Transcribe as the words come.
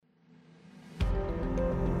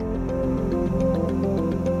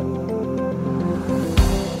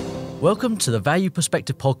Welcome to the Value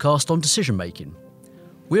Perspective podcast on decision making.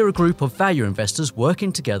 We're a group of value investors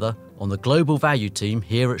working together on the global value team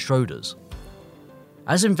here at Schroders.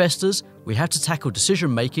 As investors, we have to tackle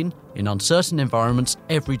decision making in uncertain environments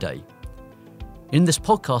every day. In this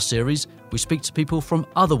podcast series, we speak to people from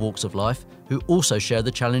other walks of life who also share the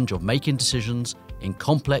challenge of making decisions in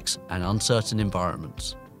complex and uncertain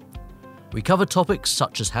environments. We cover topics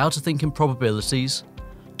such as how to think in probabilities,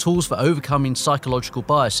 tools for overcoming psychological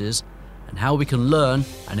biases, and how we can learn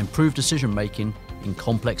and improve decision making in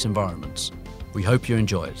complex environments. We hope you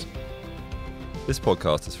enjoy it. This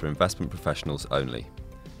podcast is for investment professionals only.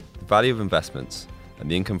 The value of investments and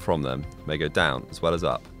the income from them may go down as well as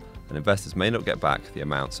up, and investors may not get back the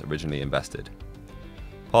amounts originally invested.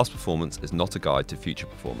 Past performance is not a guide to future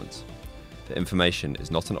performance. The information is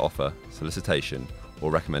not an offer, solicitation,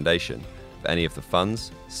 or recommendation for any of the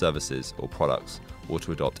funds, services, or products, or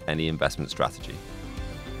to adopt any investment strategy.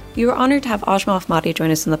 We were honoured to have Ajmal Ahmady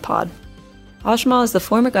join us in the pod. Ajmal is the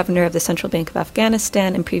former governor of the Central Bank of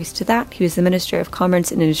Afghanistan, and previous to that, he was the Minister of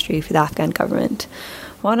Commerce and Industry for the Afghan government.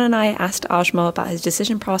 Juan and I asked Ajmal about his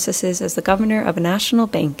decision processes as the governor of a national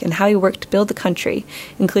bank and how he worked to build the country,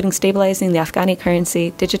 including stabilising the Afghani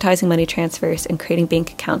currency, digitising money transfers, and creating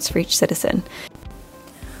bank accounts for each citizen.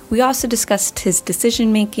 We also discussed his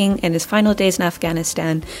decision-making and his final days in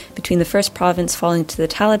Afghanistan between the first province falling to the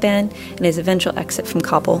Taliban and his eventual exit from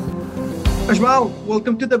Kabul. Ajmal,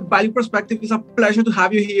 welcome to the Value Perspective. It's a pleasure to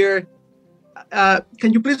have you here.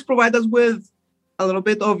 Can you please provide us with a little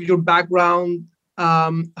bit of your background?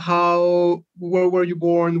 Where were you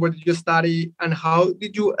born? Where did you study? And how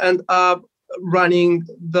did you end up running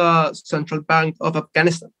the Central Bank of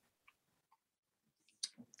Afghanistan?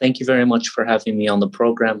 Thank you very much for having me on the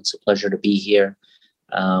program. It's a pleasure to be here.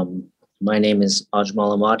 My name is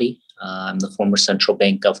Ajmal Ahmady. I'm the former central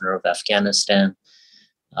bank governor of Afghanistan.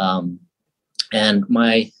 And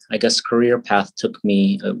my, career path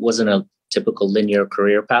it wasn't a typical linear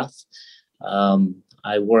career path.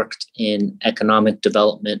 I worked in economic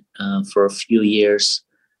development for a few years.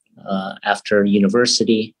 After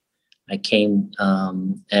university, I came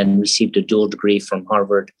and received a dual degree from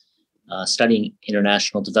Harvard, studying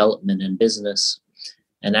international development and business,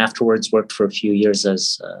 and afterwards worked for a few years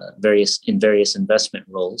as various investment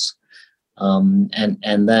roles.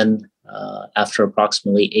 And then after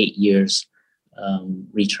approximately 8 years,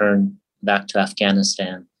 returned back to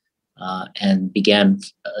Afghanistan and began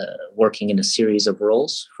working in a series of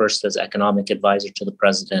roles, first as economic advisor to the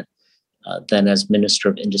president, then as Minister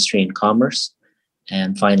of Industry and Commerce,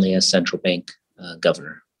 and finally as central bank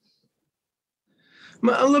governor. I'm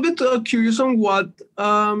a little bit curious on what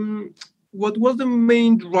was the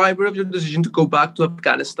main driver of your decision to go back to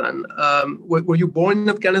Afghanistan? Were you born in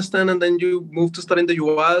Afghanistan and then you moved to study in the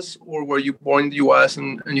U.S., or were you born in the U.S.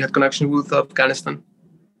 and you had connection with Afghanistan?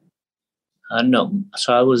 No.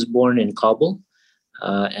 So I was born in Kabul,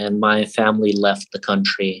 and my family left the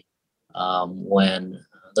country when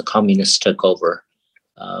the communists took over.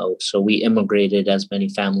 So we immigrated, as many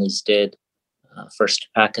families did, first to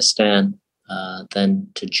Pakistan, then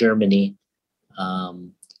to Germany,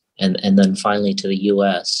 and then finally to the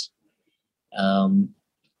U.S. And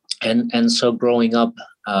so growing up,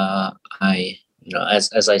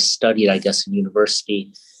 as I studied, in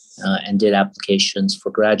university and did applications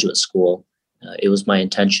for graduate school, it was my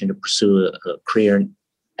intention to pursue a career in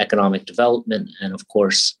economic development, and of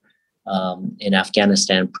course, in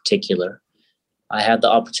Afghanistan in particular. I had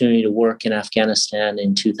the opportunity to work in Afghanistan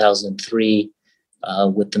in 2003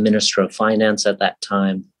 with the Minister of Finance at that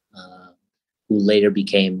time, who later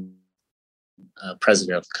became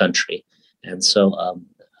president of the country. And so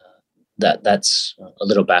that's a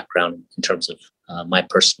little background in terms of my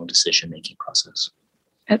personal decision-making process.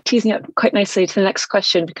 Teasing up quite nicely to the next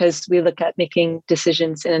question, because we look at making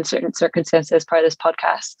decisions in uncertain circumstances as part of this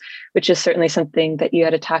podcast, which is certainly something that you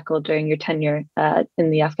had to tackle during your tenure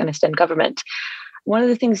in the Afghanistan government. One of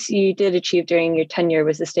the things you did achieve during your tenure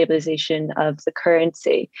was the stabilization of the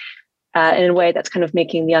currency in a way that's kind of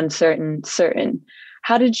making the uncertain certain.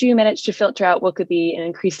 How did you manage to filter out what could be an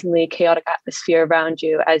increasingly chaotic atmosphere around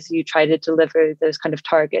you as you try to deliver those kind of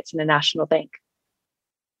targets in a national bank?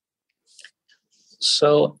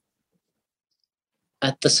 So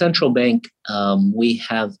at the central bank, we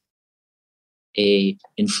have a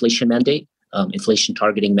inflation mandate, inflation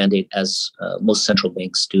targeting mandate, as most central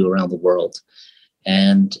banks do around the world.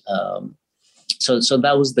 And so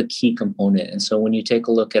that was the key component. And so when you take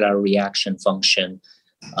a look at our reaction function,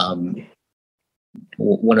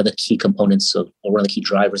 one of the key components or one of the key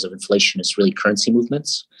drivers of inflation is really currency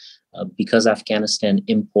movements. Because Afghanistan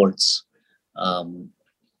imports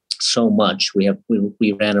so much. We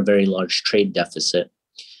ran a very large trade deficit.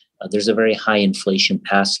 There's a very high inflation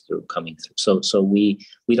pass-through coming through. So we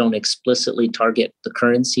don't explicitly target the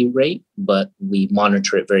currency rate, but we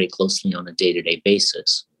monitor it very closely on a day-to-day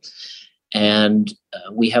basis. And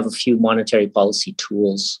we have a few monetary policy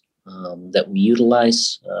tools that we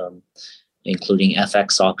utilize, including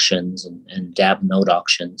FX auctions and DAB note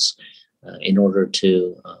auctions, in order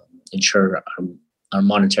to ensure our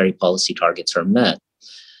monetary policy targets are met.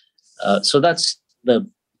 So that's the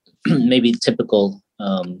maybe typical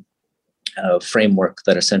framework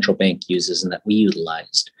that a central bank uses and that we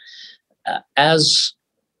utilized. As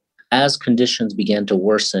conditions began to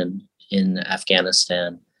worsen in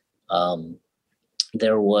Afghanistan,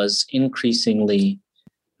 there was increasingly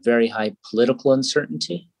very high political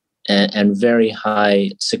uncertainty and very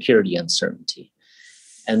high security uncertainty.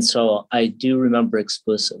 And so I do remember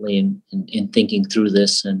explicitly in thinking through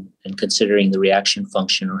this and considering the reaction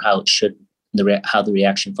function, or how the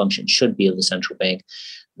reaction function should be of the central bank,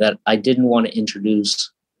 that I didn't want to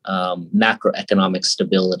introduce macroeconomic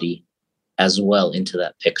stability as well into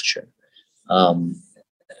that picture,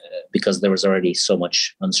 because there was already so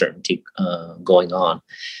much uncertainty going on.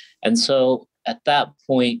 And so at that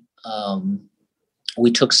point,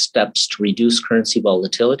 we took steps to reduce currency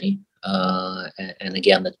volatility. And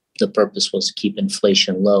again, the purpose was to keep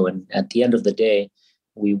inflation low. And at the end of the day,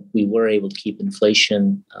 we were able to keep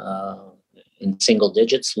inflation in single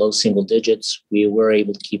digits, low single digits. We were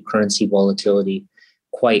able to keep currency volatility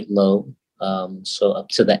quite low. So up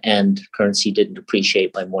to the end, currency didn't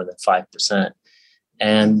depreciate by more than 5%.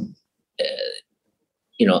 And,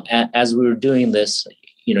 as we were doing this,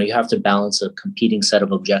 you have to balance a competing set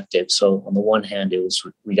of objectives. So on the one hand, it was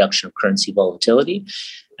reduction of currency volatility.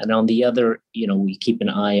 And on the other, we keep an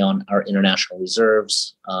eye on our international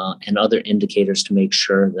reserves and other indicators to make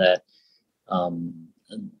sure that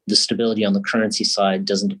the stability on the currency side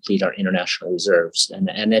doesn't deplete our international reserves.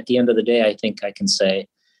 And at the end of the day, I think I can say,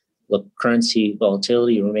 look, currency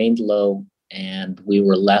volatility remained low, and we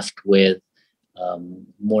were left with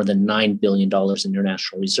more than $9 billion in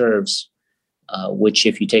international reserves, which,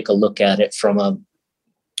 if you take a look at it from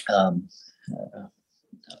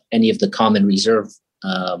any of the common reserve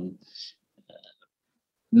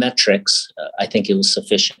metrics, I think it was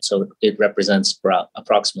sufficient. So it represents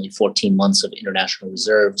approximately 14 months of international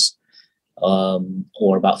reserves,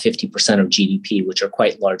 or about 50% of GDP, which are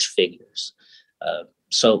quite large figures.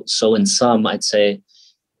 So in sum, I'd say,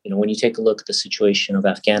 when you take a look at the situation of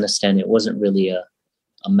Afghanistan, it wasn't really a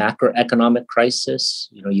macroeconomic crisis.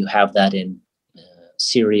 You have that in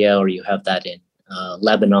Syria, or you have that in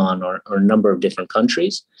Lebanon, or a number of different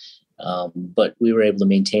countries. But we were able to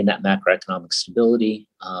maintain that macroeconomic stability.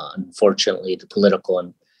 Unfortunately, the political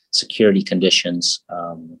and security conditions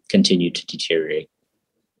continue to deteriorate.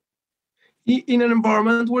 In an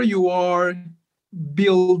environment where you are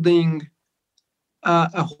building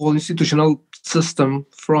a whole institutional system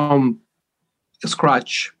from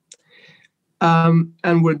scratch,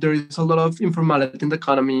 and where there is a lot of informality in the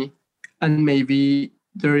economy, and maybe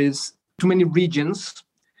there is too many regions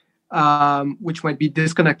which might be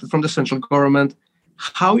disconnected from the central government,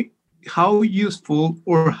 how useful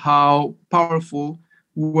or how powerful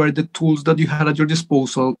were the tools that you had at your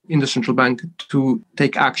disposal in the central bank to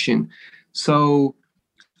take action? So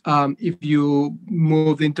if you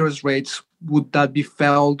move interest rates, would that be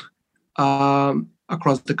felt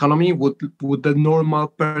across the economy? Would the normal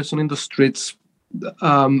person in the streets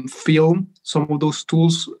feel some of those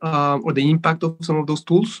tools, or the impact of some of those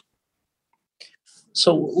tools?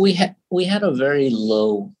 So we had a very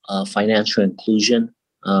low financial inclusion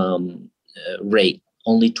rate.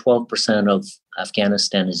 Only 12% of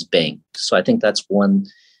Afghanistan is banked. So I think that's one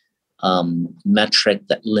metric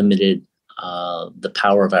that limited the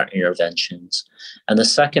power of our interventions. And the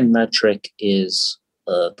second metric is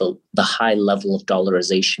the high level of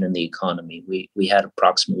dollarization in the economy. We had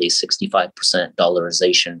approximately 65%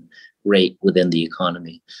 dollarization rate within the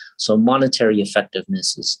economy. So monetary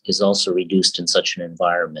effectiveness is also reduced in such an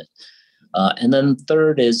environment. And then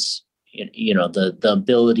third is, the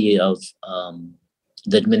ability of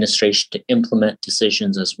the administration to implement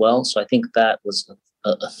decisions as well. So I think that was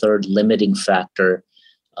a third limiting factor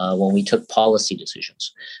when we took policy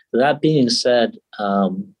decisions. That being said,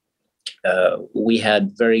 we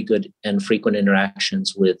had very good and frequent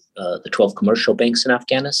interactions with the 12 commercial banks in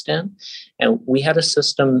Afghanistan. And we had a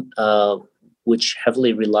system which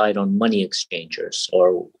heavily relied on money exchangers,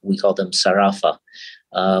 or we call them Sarafa,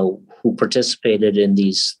 who participated in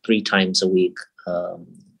these 3 times a week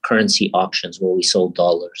currency auctions where we sold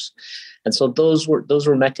dollars. And so those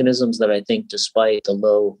were mechanisms that I think, despite the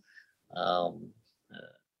low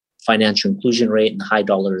financial inclusion rate and high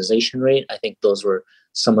dollarization rate. I think those were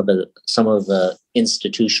some of the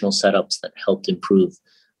institutional setups that helped improve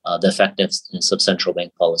the effectiveness of central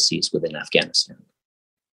bank policies within Afghanistan.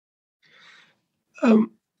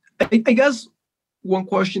 I guess one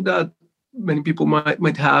question that many people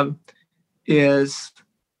might have is,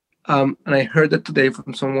 and I heard that today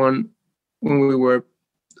from someone when we were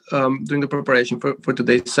doing the preparation for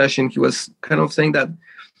today's session. He was kind of saying that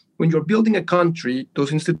when you're building a country,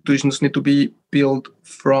 those institutions need to be built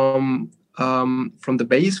from the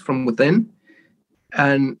base, from within.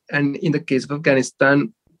 And in the case of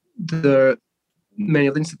Afghanistan, many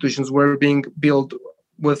of the institutions were being built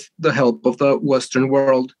with the help of the Western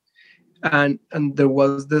world. And there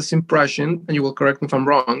was this impression, and you will correct me if I'm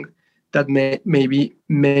wrong, that maybe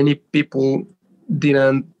many people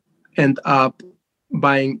didn't end up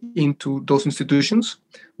buying into those institutions.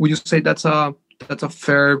 Would you say that's a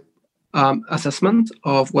fair assessment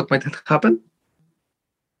of what might happen?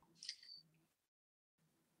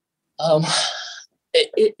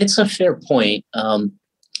 It's a fair point.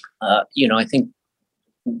 I think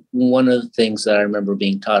one of the things that I remember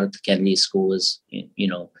being taught at the Kennedy School is,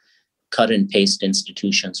 cut and paste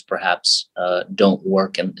institutions perhaps don't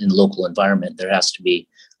work in local environment. There has to be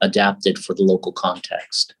adapted for the local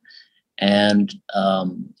context. And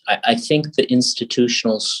I think the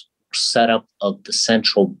institutional setup of the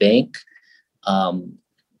central bank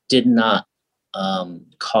did not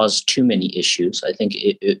cause too many issues. I think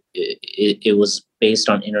it was based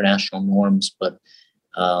on international norms, but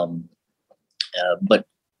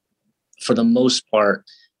for the most part,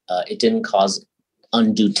 it didn't cause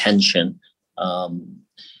undue tension.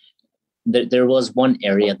 There was one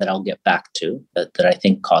area that I'll get back to that I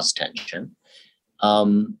think caused tension.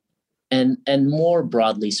 And more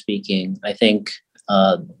broadly speaking, I think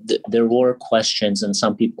there were questions, and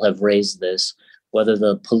some people have raised this, whether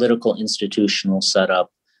the political institutional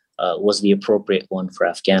setup was the appropriate one for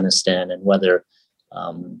Afghanistan, and whether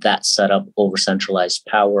that setup over centralized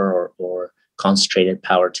power or concentrated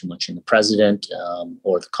power too much in the president,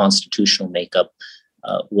 or the constitutional makeup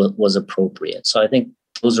was appropriate. So I think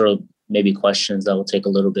those are maybe questions that will take a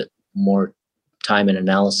little bit more time and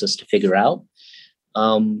analysis to figure out.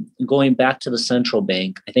 Going back to the central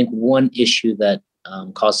bank, I think one issue that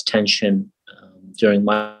caused tension during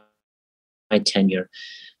my tenure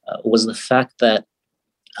was the fact that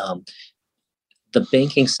the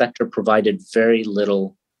banking sector provided very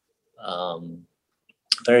little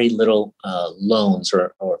loans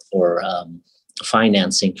or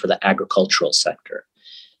financing for the agricultural sector.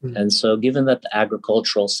 Mm-hmm. And so given that the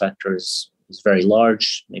agricultural sector is very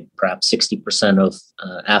large, maybe perhaps 60% of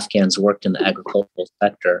Afghans worked in the agricultural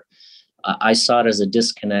sector, I saw it as a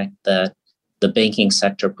disconnect that the banking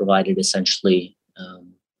sector provided essentially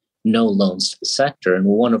no loans to the sector. And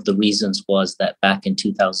one of the reasons was that back in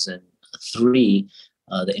 2003,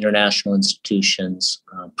 the international institutions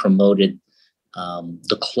promoted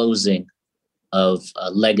the closing of a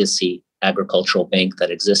legacy agricultural bank that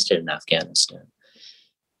existed in Afghanistan.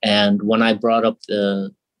 And when I brought up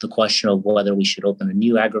the question of whether we should open a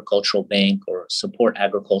new agricultural bank or support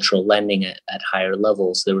agricultural lending at higher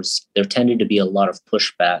levels, there tended to be a lot of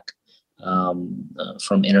pushback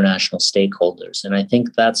from international stakeholders. And I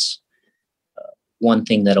think that's one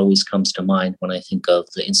thing that always comes to mind when I think of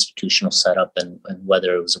the institutional setup and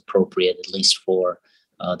whether it was appropriate, at least for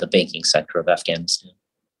the banking sector of Afghanistan.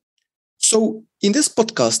 So in this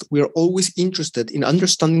podcast, we are always interested in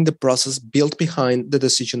understanding the process built behind the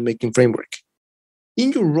decision-making framework.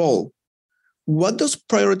 In your role, what does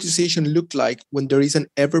prioritization look like when there is an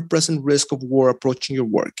ever-present risk of war approaching your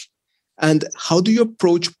work? And how do you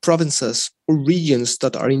approach provinces or regions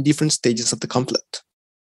that are in different stages of the conflict?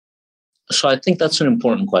 So I think that's an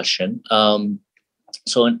important question.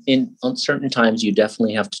 So on certain times, you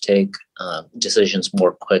definitely have to take decisions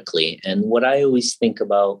more quickly. And what I always think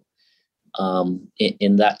about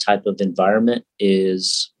in that type of environment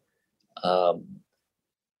is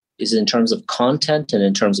in terms of content and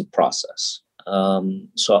in terms of process.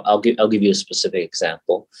 So I'll give you a specific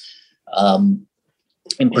example.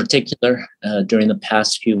 In particular, during the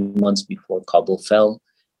past few months before Kabul fell,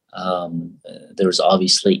 there was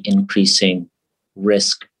obviously increasing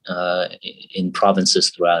risk in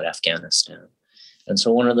provinces throughout Afghanistan. And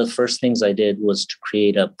so one of the first things I did was to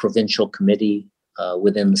create a provincial committee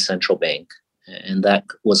within the central bank. And that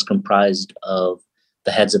was comprised of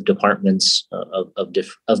the heads of departments of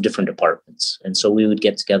different departments. And so we would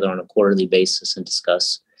get together on a quarterly basis and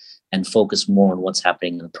discuss and focus more on what's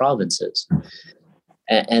happening in the provinces.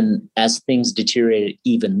 And as things deteriorated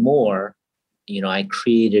even more, I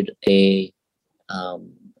created a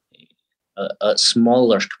a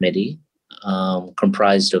smaller committee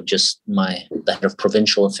comprised of just the head of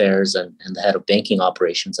provincial affairs and the head of banking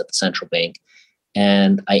operations at the central bank.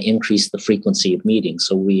 And I increased the frequency of meetings.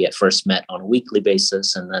 So we at first met on a weekly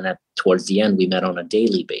basis, and then towards the end, we met on a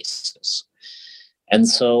daily basis. And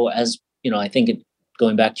so I think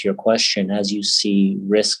going back to your question, as you see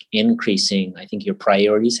risk increasing, I think your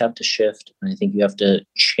priorities have to shift. And I think you have to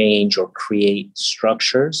change or create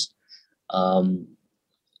structures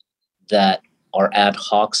that are ad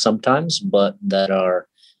hoc sometimes, but that are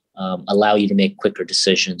allow you to make quicker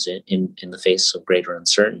decisions in the face of greater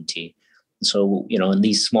uncertainty. So, in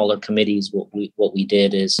these smaller committees, what we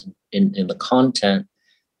did is in the content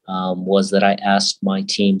was that I asked my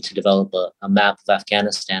team to develop a map of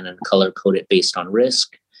Afghanistan and color code it based on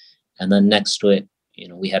risk. And then next to it,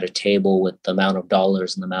 we had a table with the amount of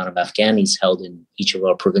dollars and the amount of Afghanis held in each of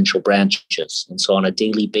our provincial branches. And so on a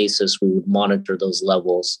daily basis, we would monitor those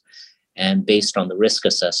levels. And based on the risk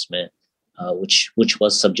assessment, which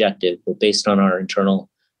was subjective, but based on our internal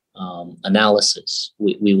analysis,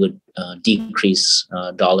 we would decrease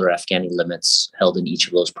dollar Afghani limits held in each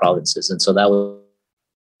of those provinces. And so that was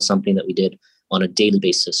something that we did on a daily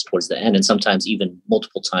basis towards the end, and sometimes even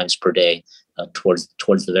multiple times per day towards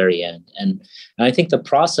the very end. And I think the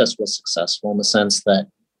process was successful in the sense that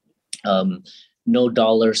no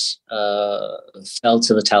dollars fell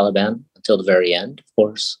to the Taliban until the very end, of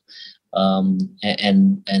course. And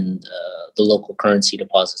the local currency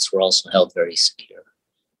deposits were also held very secure.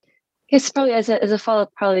 Yes, probably as a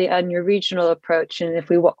follow-up, probably on your regional approach, and if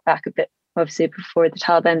we walk back a bit, obviously before the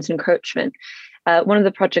Taliban's encroachment, one of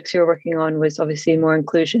the projects you were working on was obviously more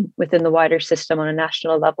inclusion within the wider system on a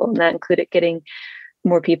national level, and that included getting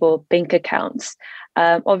more people bank accounts.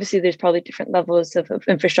 Obviously, there's probably different levels of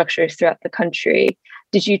infrastructures throughout the country.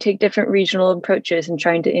 Did you take different regional approaches in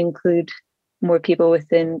trying to include more people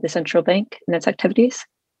within the central bank and its activities?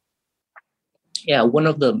 Yeah, one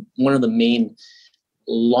of the main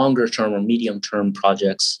longer term or medium term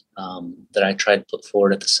projects that I tried to put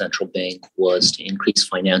forward at the central bank was to increase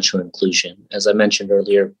financial inclusion. As I mentioned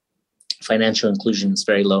earlier, financial inclusion is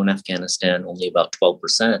very low in Afghanistan, only about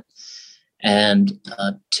 12%. And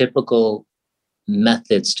typical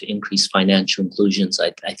methods to increase financial inclusions,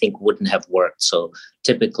 I think, wouldn't have worked. So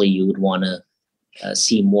typically you would want to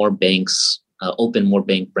see more banks, open more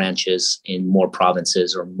bank branches in more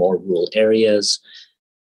provinces or more rural areas,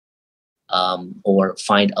 or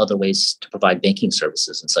find other ways to provide banking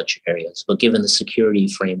services in such areas. But given the security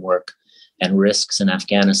framework and risks in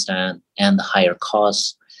Afghanistan and the higher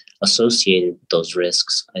costs associated with those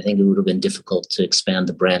risks, I think it would have been difficult to expand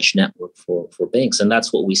the branch network for banks. And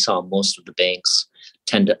that's what we saw. Most of the banks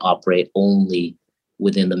tend to operate only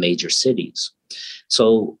within the major cities.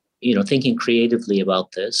 So, thinking creatively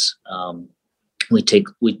about this, we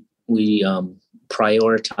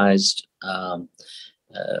prioritized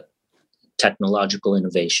technological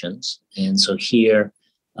innovations. And so here,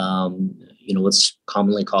 what's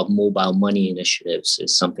commonly called mobile money initiatives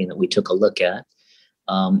is something that we took a look at.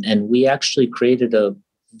 And we actually created a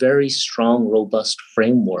very strong, robust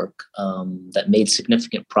framework that made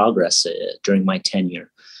significant progress during my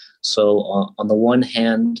tenure. So on the one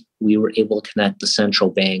hand, we were able to connect the central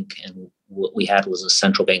bank, and what we had was a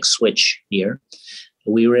central bank switch here.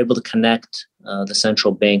 We were able to connect the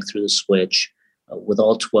central bank through the switch with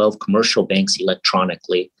all 12 commercial banks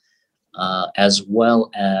electronically, as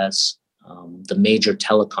well as the major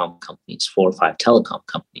telecom companies, 4 or 5 telecom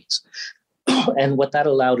companies. And what that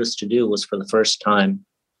allowed us to do was, for the first time,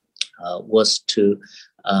 was to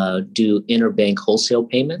do interbank wholesale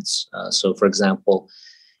payments. So, for example,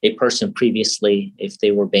 a person previously, if they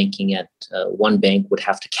were banking at one bank, would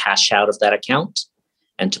have to cash out of that account.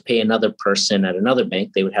 And to pay another person at another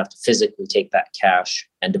bank, they would have to physically take that cash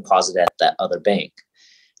and deposit at that other bank.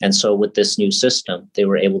 And so with this new system, they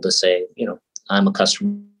were able to say, I'm a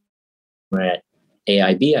customer at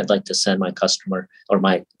AIB. I'd like to send my customer or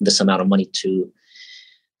this amount of money to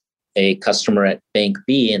a customer at Bank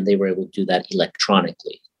B, and they were able to do that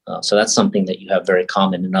electronically. So that's something that you have very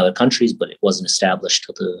common in other countries, but it wasn't established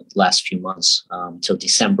till the last few months. Till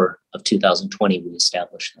December of 2020, we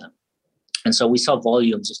established that. And so we saw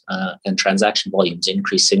volumes and transaction volumes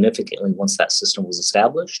increase significantly once that system was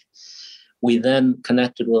established. We then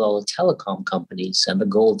connected with all the telecom companies, and the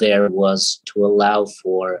goal there was to allow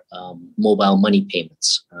for mobile money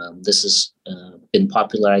payments. This has been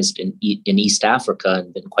popularized in East Africa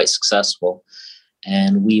and been quite successful.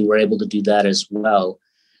 And we were able to do that as well.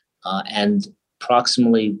 And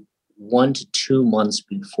approximately 1 to 2 months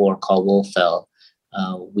before Kabul fell,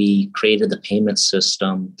 we created the payment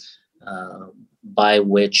system by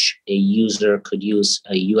which a user could use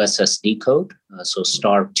a USSD code, so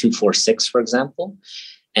star 246, for example,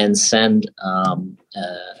 and send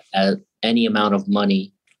any amount of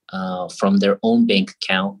money from their own bank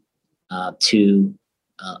account to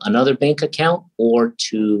another bank account or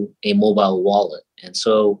to a mobile wallet. And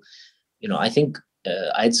so, I think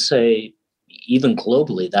I'd say even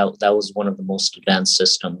globally, that was one of the most advanced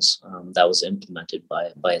systems that was implemented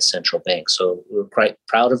by a central bank. So we were quite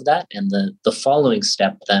proud of that. And the following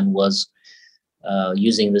step then was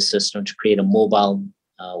using the system to create a mobile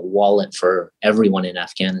wallet for everyone in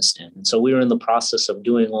Afghanistan. And so we were in the process of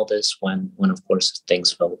doing all this when of course,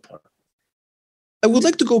 things fell apart. I would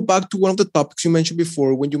like to go back to one of the topics you mentioned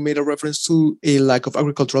before when you made a reference to a lack of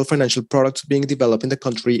agricultural financial products being developed in the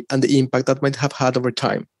country and the impact that might have had over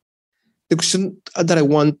time. The question that I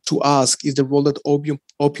want to ask is the role that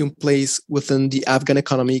opium plays within the Afghan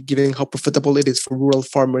economy, given how profitable it is for rural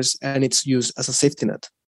farmers and its use as a safety net.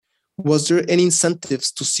 Was there any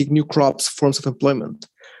incentives to seek new crops, forms of employment?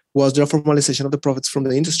 Was there a formalization of the profits from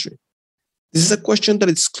the industry? This is a question that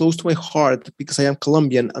is close to my heart because I am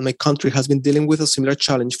Colombian and my country has been dealing with a similar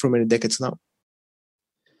challenge for many decades now.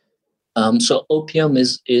 So opium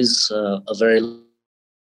is a very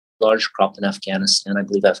large crop in Afghanistan. I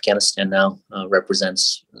believe Afghanistan now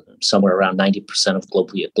represents somewhere around 90% of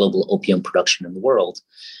global opium production in the world.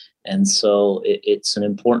 And so it's an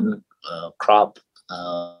important crop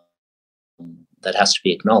that has to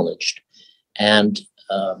be acknowledged. And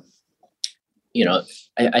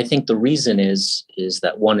I think the reason is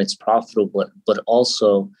that one, it's profitable, but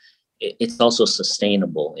also it's also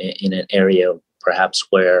sustainable in an area perhaps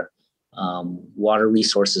where water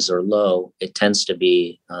resources are low. It tends to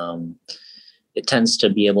be able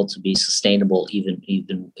to be sustainable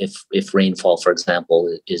even if rainfall, for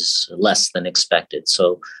example, is less than expected.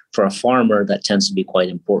 So for a farmer, that tends to be quite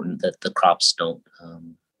important that the crops don't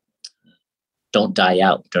die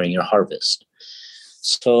out during your harvest.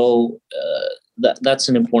 So that's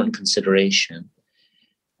an important consideration.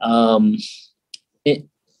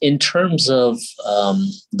 In terms of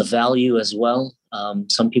the value as well,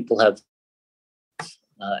 some people have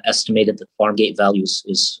estimated that farm gate values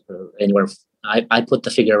is anywhere. I put the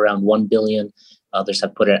figure around 1 billion. Others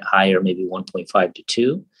have put it higher, maybe 1.5 to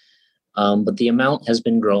 2. But the amount has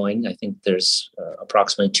been growing. I think there's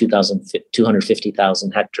approximately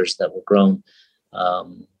 250,000 hectares that were grown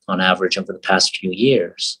on average over the past few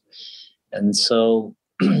years. And so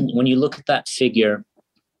when you look at that figure,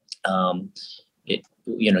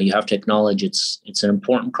 you have to acknowledge it's an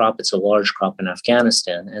important crop. It's a large crop in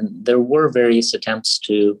Afghanistan. And there were various attempts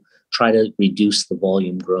to try to reduce the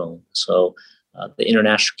volume grown. So the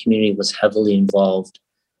international community was heavily involved,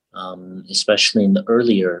 especially in the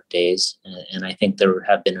earlier days. And I think there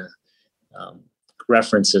have been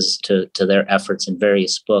references to their efforts in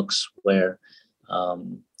various books where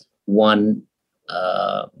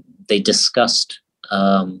they discussed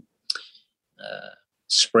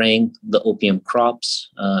spraying the opium crops.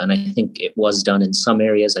 And I think it was done in some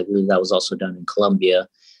areas. I believe that was also done in Colombia.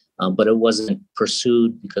 But it wasn't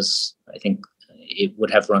pursued because I think it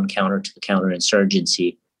would have run counter to the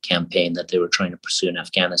counterinsurgency campaign that they were trying to pursue in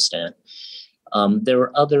Afghanistan. There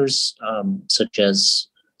were others, such as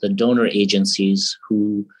the donor agencies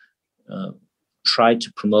who tried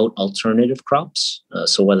to promote alternative crops.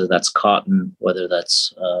 So whether that's cotton, whether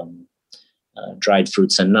that's dried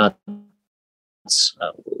fruits and nuts,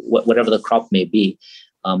 whatever the crop may be,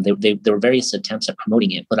 there were various attempts at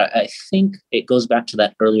promoting it. But I think it goes back to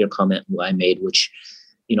that earlier comment I made, which,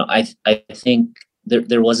 I think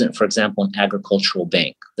there wasn't, for example, an agricultural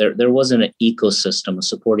bank. There wasn't an ecosystem, a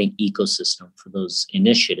supporting ecosystem for those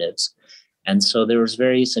initiatives. And so there was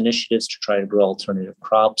various initiatives to try to grow alternative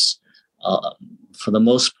crops. For the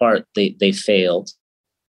most part, they failed.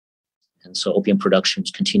 And so opium production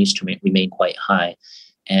continues to remain quite high.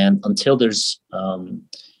 And until there's, a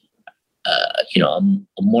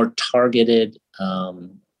more targeted,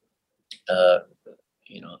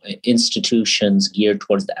 institutions geared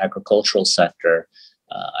towards the agricultural sector,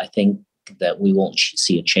 I think that we won't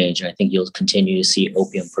see a change. And I think you'll continue to see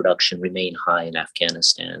opium production remain high in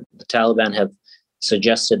Afghanistan. The Taliban have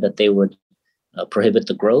suggested that they would prohibit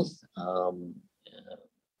the growth,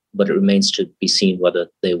 but it remains to be seen whether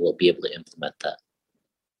they will be able to implement that.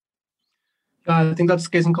 I think that's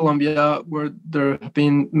the case in Colombia, where there have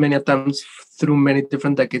been many attempts through many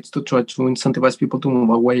different decades to try to incentivize people to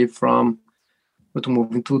move away from or to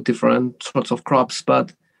move into different sorts of crops.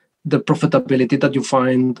 But the profitability that you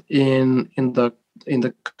find in the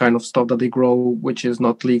kind of stuff that they grow, which is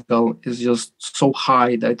not legal, is just so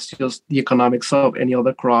high that it's just the economics of any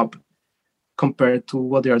other crop compared to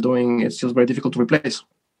what they are doing, it's just very difficult to replace.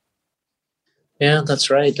 Yeah, that's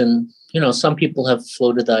right. And, some people have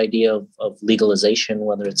floated the idea of legalization,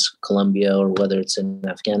 whether it's Colombia or whether it's in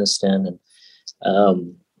Afghanistan. And,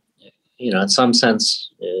 in some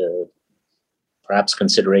sense, perhaps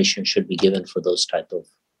consideration should be given for those type of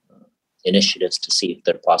initiatives to see if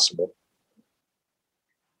they're possible.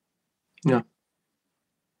 Yeah.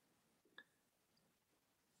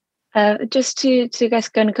 Just to I guess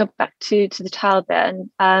going to go back to the Taliban.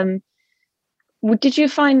 Did you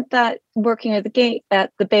find that working at the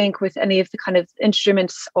bank with any of the kind of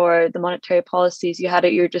instruments or the monetary policies you had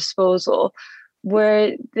at your disposal,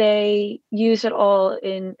 were they used at all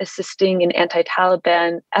in assisting in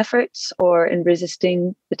anti-Taliban efforts or in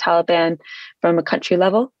resisting the Taliban from a country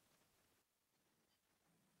level?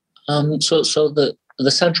 So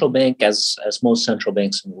the central bank, as most central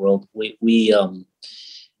banks in the world, we are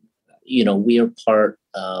part,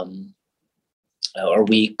 or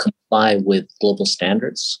we comply with global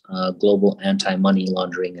standards, global anti-money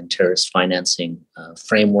laundering and terrorist financing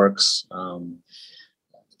frameworks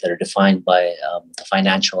that are defined by the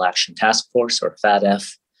Financial Action Task Force, or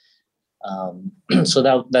FATF.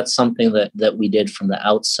 So that's something that we did from the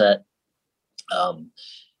outset.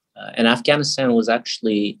 And Afghanistan was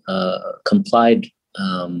actually complied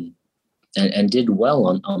and did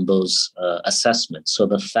well on those assessments. So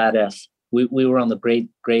the FATF, we were on the gray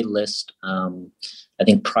list. I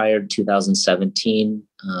think prior to 2017,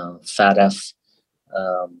 FATF,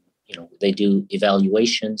 they do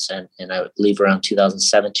evaluations, and I believe around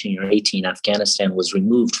 2017 or 18, Afghanistan was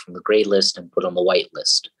removed from the gray list and put on the white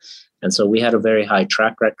list. And so we had a very high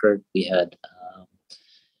track record. We had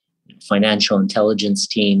financial intelligence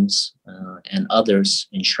teams and others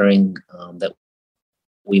ensuring that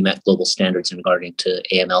we met global standards regarding to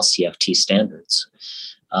AML-CFT standards.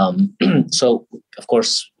 So, of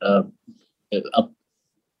course,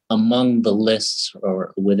 among the lists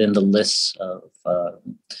or within the lists of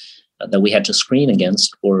that we had to screen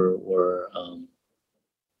against were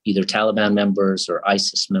either Taliban members or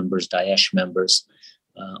ISIS members, Daesh members,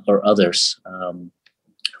 or others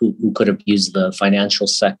who could have used the financial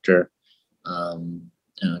sector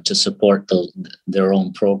to support their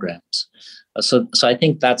own programs. So I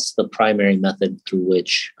think that's the primary method through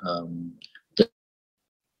which the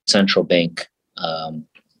central bank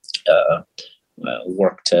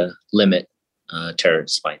worked to limit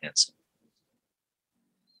terrorist financing.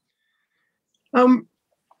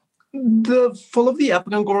 The fall of the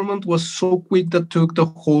Afghan government was so quick that took the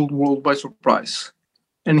whole world by surprise.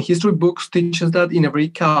 And history books teach us that in every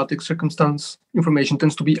chaotic circumstance, information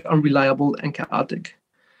tends to be unreliable and chaotic.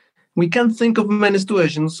 We can think of many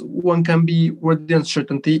situations one can be where the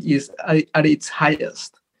uncertainty is at its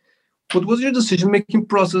highest. What was your decision-making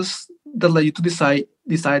process that led you to decide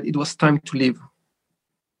it was time to leave?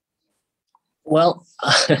 Well,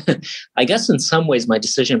 I guess in some ways my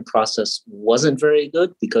decision process wasn't very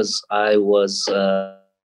good because I was,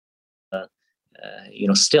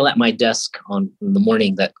 still at my desk on the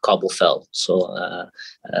morning that Kabul fell. So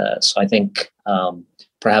I think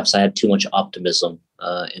perhaps I had too much optimism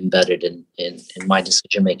embedded in my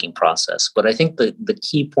decision-making process. But I think the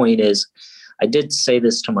key point is, I did say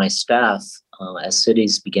this to my staff as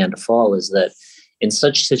cities began to fall, is that in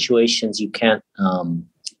such situations you can't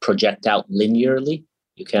project out linearly.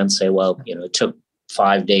 You can't say, well, it took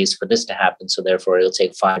 5 days for this to happen, so therefore it'll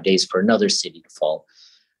take 5 days for another city to fall.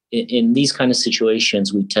 In these kind of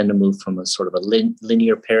situations, we tend to move from a sort of a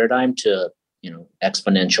linear paradigm to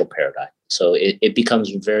exponential paradigm. So it becomes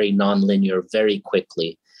very nonlinear very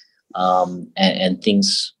quickly, and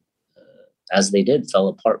things, as they did, fell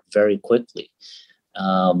apart very quickly.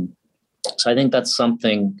 So I think that's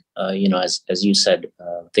something, as you said,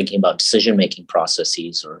 thinking about decision-making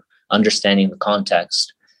processes or understanding the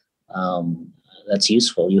context, that's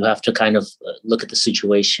useful. You have to kind of look at the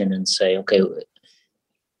situation and say, okay,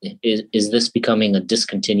 is this becoming a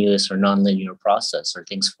discontinuous or nonlinear process? Are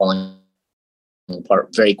things falling apart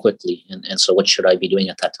very quickly? And so what should I be doing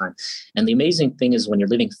at that time? And the amazing thing is when you're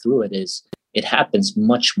living through it is it happens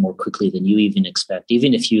much more quickly than you even expect,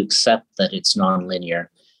 even if you accept that it's nonlinear.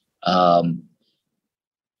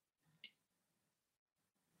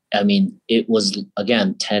 It was,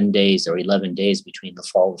 again, 10 days or 11 days between the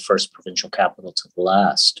fall of the first provincial capital to the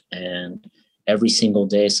last. And every single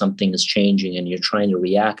day something is changing and you're trying to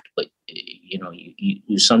react, but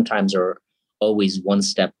you sometimes are always one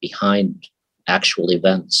step behind actual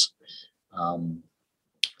events.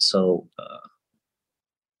 So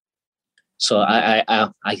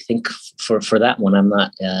I think for that one, I'm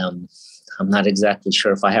not exactly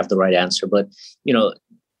sure if I have the right answer, but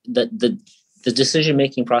the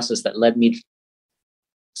decision-making process that led me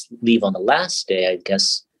leave on the last day, I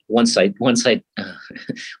guess once I once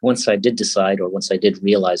I did decide, or once I did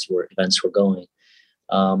realize where events were going,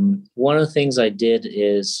 one of the things I did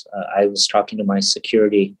is I was talking to my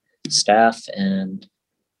security staff, and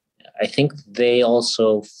I think they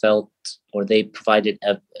also felt, or they provided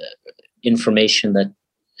information that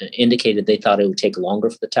indicated they thought it would take longer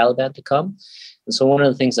for the Taliban to come. And so one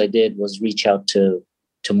of the things I did was reach out to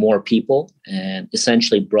more people and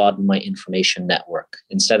essentially broaden my information network.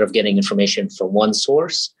 Instead of getting information from one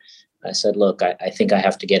source, I said, look, I think I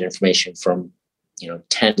have to get information from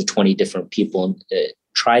 10 to 20 different people, and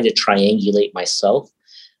try to triangulate myself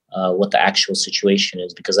what the actual situation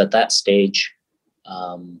is. Because at that stage,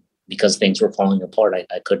 because things were falling apart,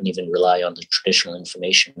 I couldn't even rely on the traditional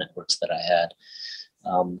information networks that I had.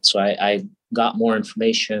 So I got more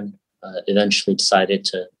information, eventually decided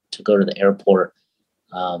to go to the airport.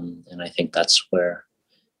 And I think that's where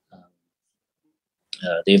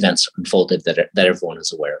the events unfolded that everyone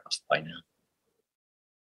is aware of by now.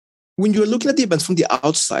 When you're looking at the events from the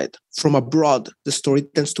outside, from abroad, the story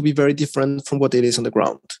tends to be very different from what it is on the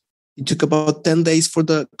ground. It took about 10 days for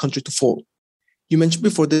the country to fall. You mentioned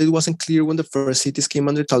before that it wasn't clear when the first cities came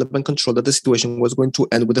under Taliban control that the situation was going to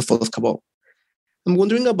end with the fall of Kabul. I'm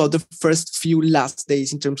wondering about the first few last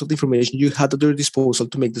days in terms of the information you had at your disposal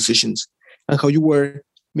to make decisions, and how you were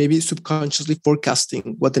maybe subconsciously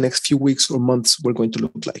forecasting what the next few weeks or months were going to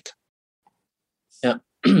look like. Yeah.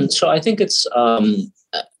 So I think it's,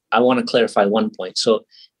 I want to clarify one point. So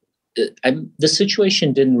the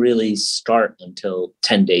situation didn't really start until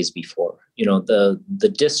 10 days before.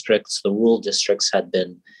 The districts, the rural districts had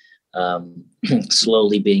been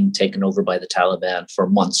slowly being taken over by the Taliban for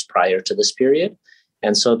months prior to this period.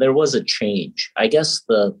 And so there was a change. I guess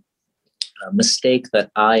the mistake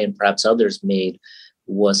that I and perhaps others made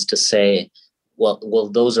was to say, well,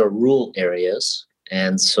 those are rural areas,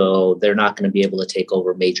 and so they're not going to be able to take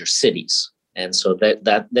over major cities. And so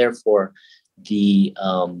that therefore the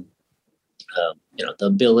the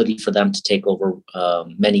ability for them to take over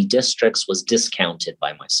many districts was discounted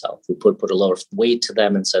by myself. We put a lower weight to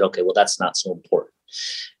them and said, okay, well, that's not so important.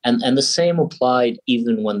 And the same applied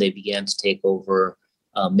even when they began to take over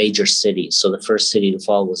major cities. So the first city to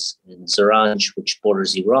fall was in Zaranj, which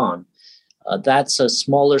borders Iran. That's a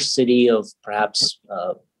smaller city of perhaps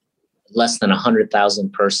less than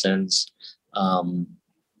 100,000 persons,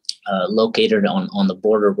 located on the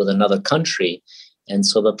border with another country. And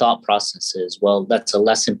so the thought process is, well, that's a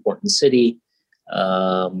less important city.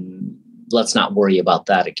 Let's not worry about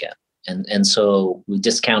that again. And so we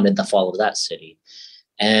discounted the fall of that city.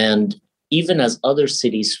 And even as other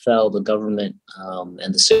cities fell, the government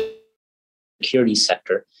and the security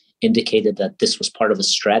sector indicated that this was part of a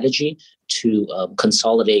strategy to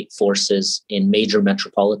consolidate forces in major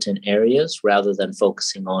metropolitan areas rather than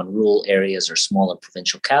focusing on rural areas or smaller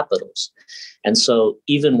provincial capitals. And so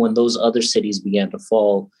even when those other cities began to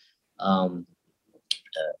fall, the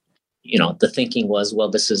thinking was, well,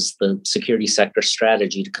 this is the security sector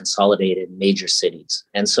strategy to consolidate in major cities.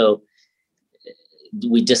 And so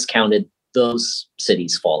we discounted those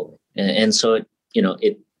cities falling. And so,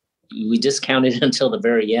 we discounted until the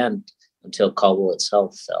very end, until Kabul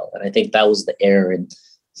itself fell. And I think that was the error in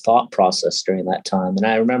thought process during that time. And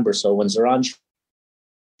I remember, so when Zaranj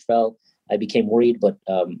fell, I became worried, but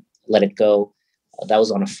let it go. That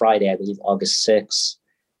was on a Friday, I believe, August 6th.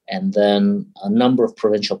 And then a number of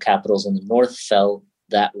provincial capitals in the north fell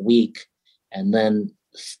that week. And then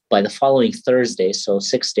by the following Thursday, so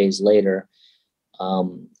 6 days later, a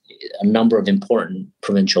number of important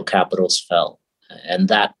provincial capitals fell. And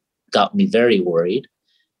that got me very worried.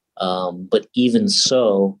 But even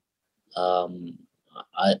so,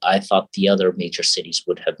 I thought the other major cities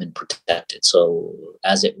would have been protected. So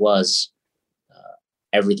as it was,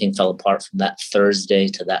 everything fell apart from that Thursday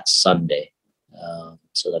to that Sunday.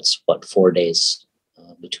 So that's 4 days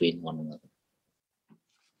between one another.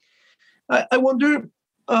 I wonder,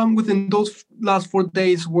 within those last 4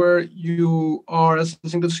 days where you are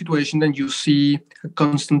assessing the situation and you see a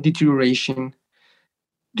constant deterioration,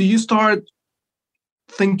 do you start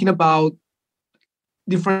thinking about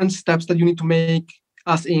different steps that you need to make,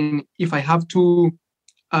 as in, if I have to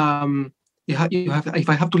if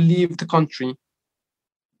I have to leave the country,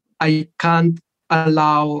 I can't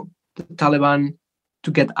allow the Taliban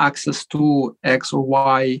to get access to X or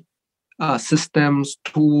Y systems,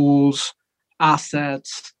 tools,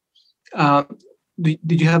 assets.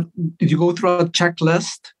 Did you go through a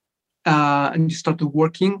checklist and you started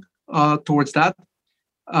working towards that?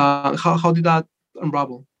 How did that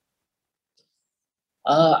unravel?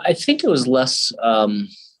 I think it was less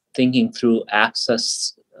thinking through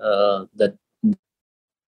access that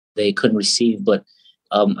they couldn't receive. But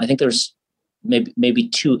I think there's maybe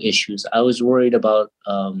two issues. I was worried about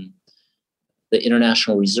the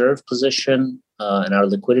international reserve position and our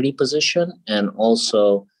liquidity position, and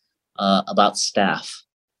also about staff.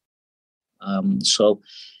 So,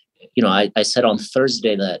 I said on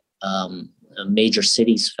Thursday that major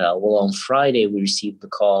cities fell. Well, on Friday, we received the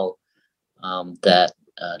call that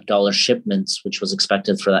dollar shipments, which was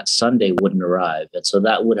expected for that Sunday, wouldn't arrive. And so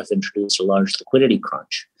that would have introduced a large liquidity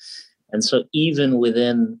crunch. And so even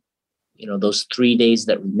within, those 3 days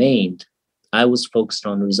that remained, I was focused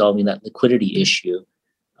on resolving that liquidity issue.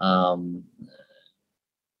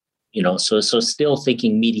 So still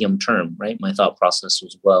thinking medium term, right? My thought process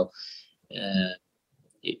was,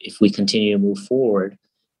 if we continue to move forward,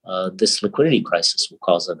 this liquidity crisis will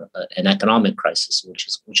cause an economic crisis,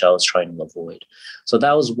 which I was trying to avoid. So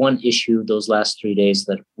that was one issue those last 3 days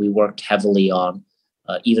that we worked heavily on,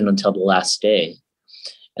 even until the last day.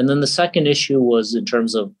 And then the second issue was in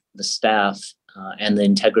terms of the staff and the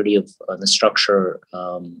integrity of the structure,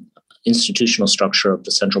 institutional structure of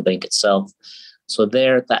the central bank itself. So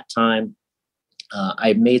there at that time,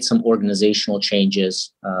 I made some organizational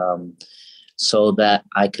changes so that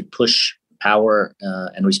I could push power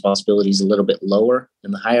and responsibilities a little bit lower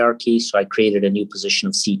in the hierarchy. So I created a new position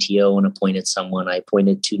of CTO and appointed someone. I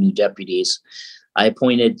appointed 2 new deputies. I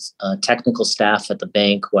appointed technical staff at the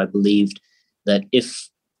bank who I believed that if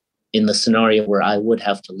in the scenario where I would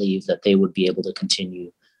have to leave, that they would be able to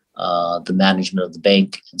continue the management of the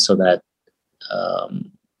bank, and so that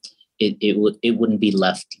it wouldn't be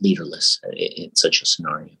left leaderless in such a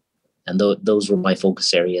scenario. And those were my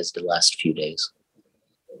focus areas the last few days.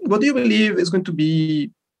 What do you believe is going to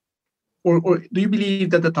be, or do you believe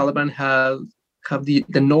that the Taliban have the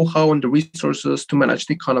know-how and the resources to manage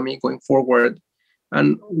the economy going forward?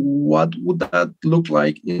 And what would that look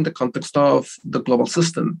like in the context of the global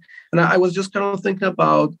system? And I was just kind of thinking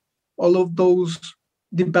about all of those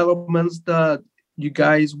developments that you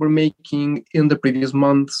guys were making in the previous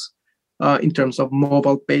months in terms of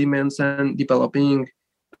mobile payments and developing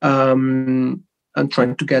and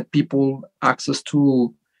trying to get people access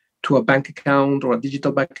to a bank account or a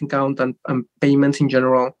digital bank account and payments in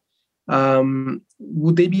general.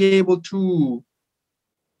 Would they be able to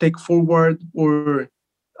take forward or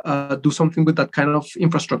do something with that kind of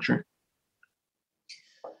infrastructure?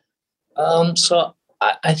 So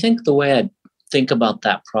I think the way I think about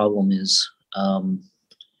that problem is,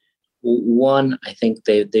 one, I think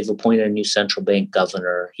they've appointed a new central bank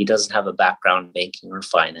governor. He doesn't have a background in banking or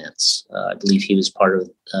finance. I believe he was part of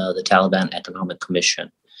the Taliban Economic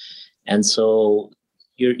Commission. And so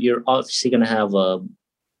you're obviously going to have a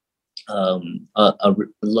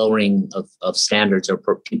lowering of standards or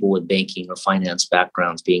people with banking or finance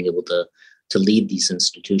backgrounds being able to lead these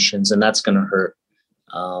institutions, and that's going to hurt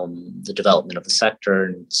the development of the sector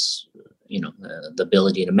and the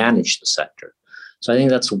ability to manage the sector. So I think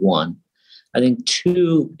that's one. I think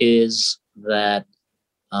two is that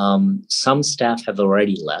some staff have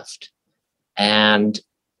already left, and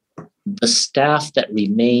the staff that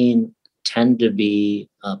remain tend to be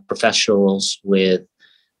professionals with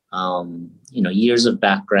years of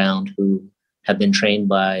background who have been trained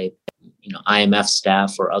by IMF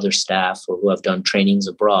staff or other staff, or who have done trainings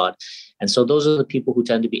abroad. And so those are the people who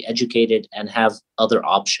tend to be educated and have other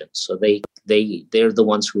options. So they're the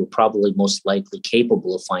ones who are probably most likely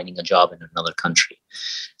capable of finding a job in another country.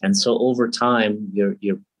 And so over time,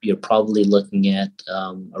 you're probably looking at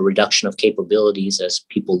a reduction of capabilities as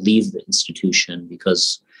people leave the institution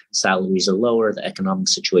because salaries are lower, the economic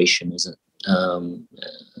situation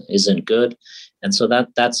isn't good. And so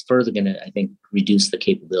that's further going to, I think, reduce the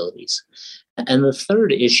capabilities. And the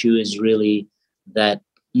third issue is really that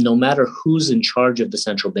no matter who's in charge of the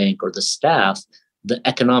central bank or the staff, the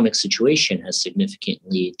economic situation has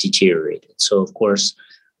significantly deteriorated. So, of course,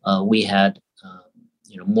 we had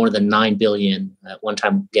more than 9 billion, at one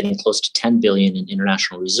time getting close to 10 billion in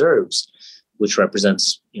international reserves, which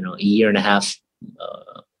represents a year and a half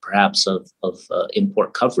perhaps of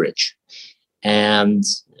import coverage. And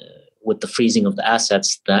with the freezing of the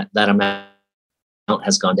assets, that amount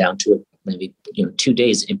has gone down to maybe 2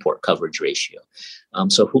 days import coverage ratio.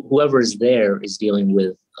 So whoever is there is dealing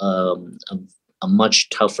with a much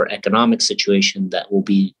tougher economic situation that will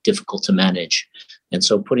be difficult to manage. And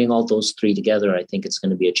so putting all those three together, I think it's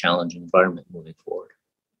going to be a challenging environment moving forward.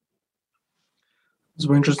 It's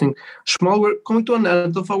very interesting. Ajmal, we're coming to an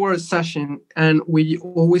end of our session, and we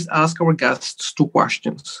always ask our guests 2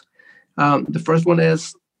 questions. The first one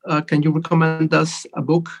is, can you recommend us a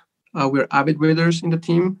book? We're avid readers in the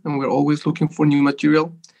team, and we're always looking for new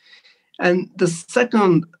material. And the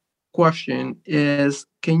second question is,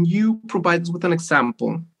 can you provide us with an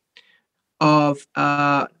example of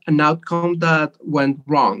an outcome that went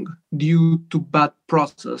wrong due to bad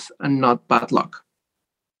process and not bad luck?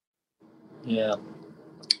 Yeah.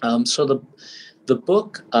 So the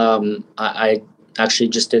book, I actually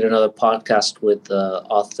just did another podcast with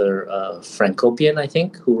author Frank Kopian, I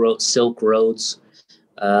think, who wrote Silk Roads.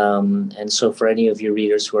 And so for any of your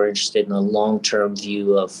readers who are interested in a long-term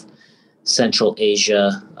view of Central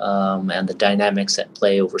Asia and the dynamics at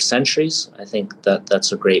play over centuries, I think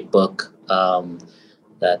that's a great book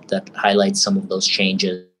that highlights some of those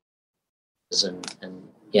changes and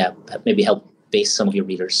maybe help base some of your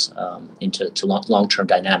readers into long-term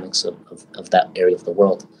dynamics of that area of the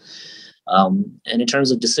world. And in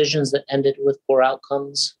terms of decisions that ended with poor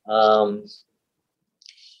outcomes,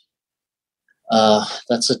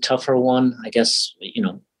 that's a tougher one. I guess,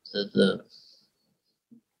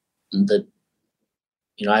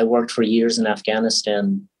 I worked for years in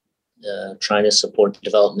Afghanistan trying to support the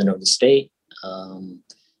development of the state. And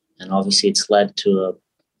obviously it's led to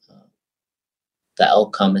the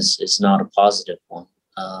outcome is not a positive one.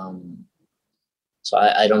 So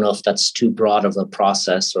I don't know if that's too broad of a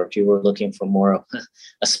process, or if you were looking for more of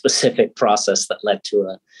a specific process that led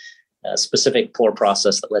to a specific poor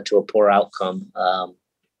process that led to a poor outcome.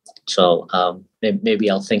 So maybe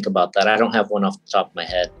I'll think about that. I don't have one off the top of my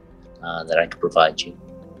head that I could provide you.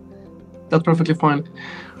 That's perfectly fine.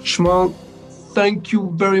 Ajmal, thank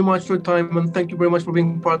you very much for your time, and thank you very much for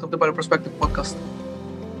being part of the Better Perspective podcast.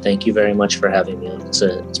 Thank you very much for having me.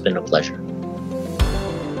 It's been a pleasure.